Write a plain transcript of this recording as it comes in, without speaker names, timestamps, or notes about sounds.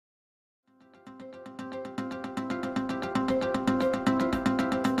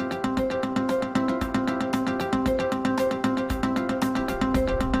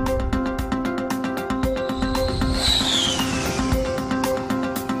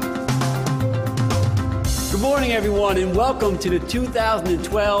Good morning, everyone, and welcome to the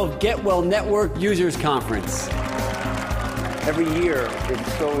 2012 Get Well Network Users Conference. Every year,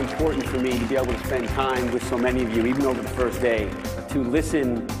 it's so important for me to be able to spend time with so many of you, even over the first day, to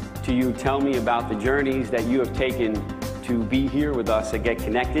listen to you tell me about the journeys that you have taken to be here with us at Get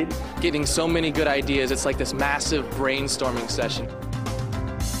Connected. Getting so many good ideas, it's like this massive brainstorming session.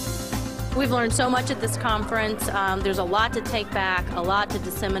 We've learned so much at this conference. There's a lot to take back, a lot to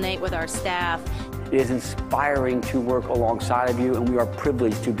disseminate with our staff. It is inspiring to work alongside of you, and we are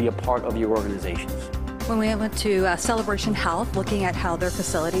privileged to be a part of your organizations. When we went to Celebration Health, looking at how their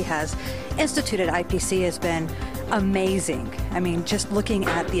facility has instituted IPC has been amazing. I mean, just looking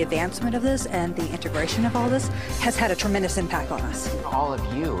at the advancement of this and the integration of all this has had a tremendous impact on us. All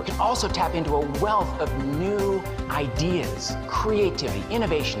of you can also tap into a wealth of new ideas, creativity,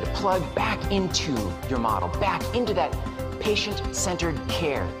 innovation to plug back into your model, back into that patient-centered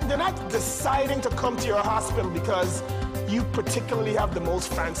care. They're not deciding to come to your hospital because you particularly have the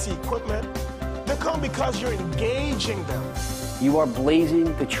most fancy equipment. They come because you're engaging them. You are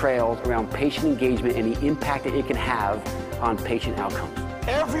blazing the trails around patient engagement and the impact that it can have on patient outcomes.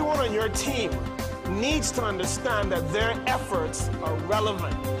 Everyone on your team needs to understand that their efforts are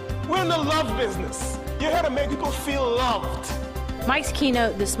relevant. We're in the love business. You're here to make people feel loved. Mike's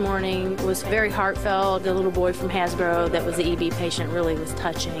keynote this morning was very heartfelt. The little boy from Hasbro that was the EB patient really was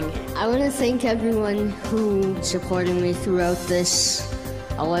touching. I want to thank everyone who supported me throughout this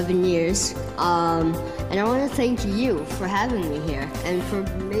 11 years. And I want to thank you for having me here and for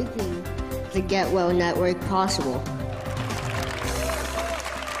making the Get Well Network possible.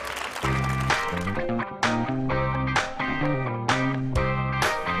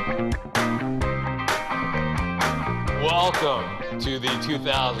 Welcome to the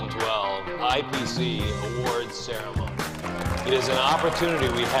 2012 IPC Awards Ceremony. It is an opportunity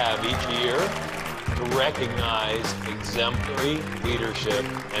we have each year to recognize exemplary leadership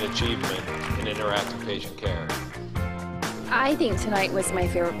and achievement in interactive patient care. I think tonight was my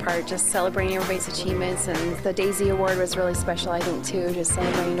favorite part, just celebrating everybody's achievements, and the Daisy Award was really special, I think, too, just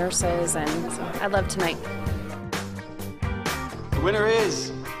celebrating nurses, and so I love tonight. The winner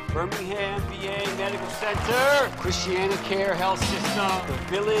is Birmingham VA Medical Center, Christiana Care Health System, the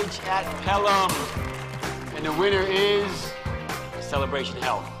Village at Pelham. And the winner is Celebration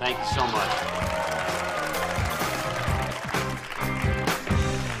Health. Thank you so much.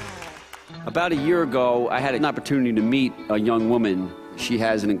 About a year ago, I had an opportunity to meet a young woman. She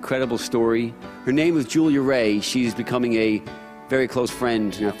has an incredible story. Her name is Julia Ray. She's becoming a very close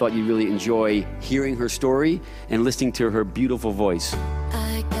friend, and I thought you'd really enjoy hearing her story and listening to her beautiful voice.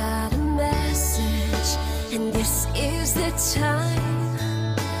 I got a message, and this is the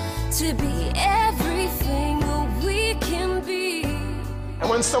time to be everything we can be. And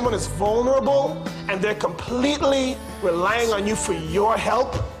when someone is vulnerable and they're completely relying on you for your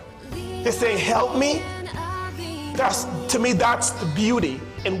help, they're saying, help me. To me, that's the beauty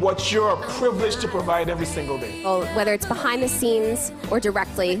in what you're privileged to provide every single day. Well, whether it's behind the scenes or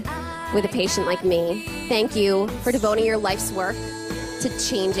directly with a patient like me, thank you for devoting your life's work to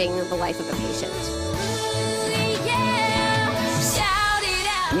changing the life of a patient.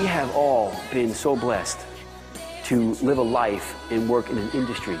 We have all been so blessed to live a life and work in an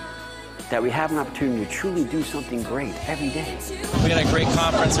industry that we have an opportunity to truly do something great every day. We had a great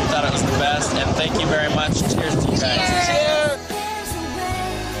conference. We thought it was the best, and thank you very much. Cheers to you guys.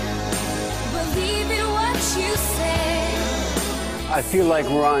 Cheers. I feel like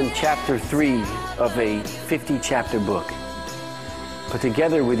we're on chapter 3 of a 50-chapter book. But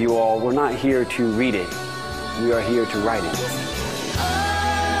together with you all, we're not here to read it. We are here to write it.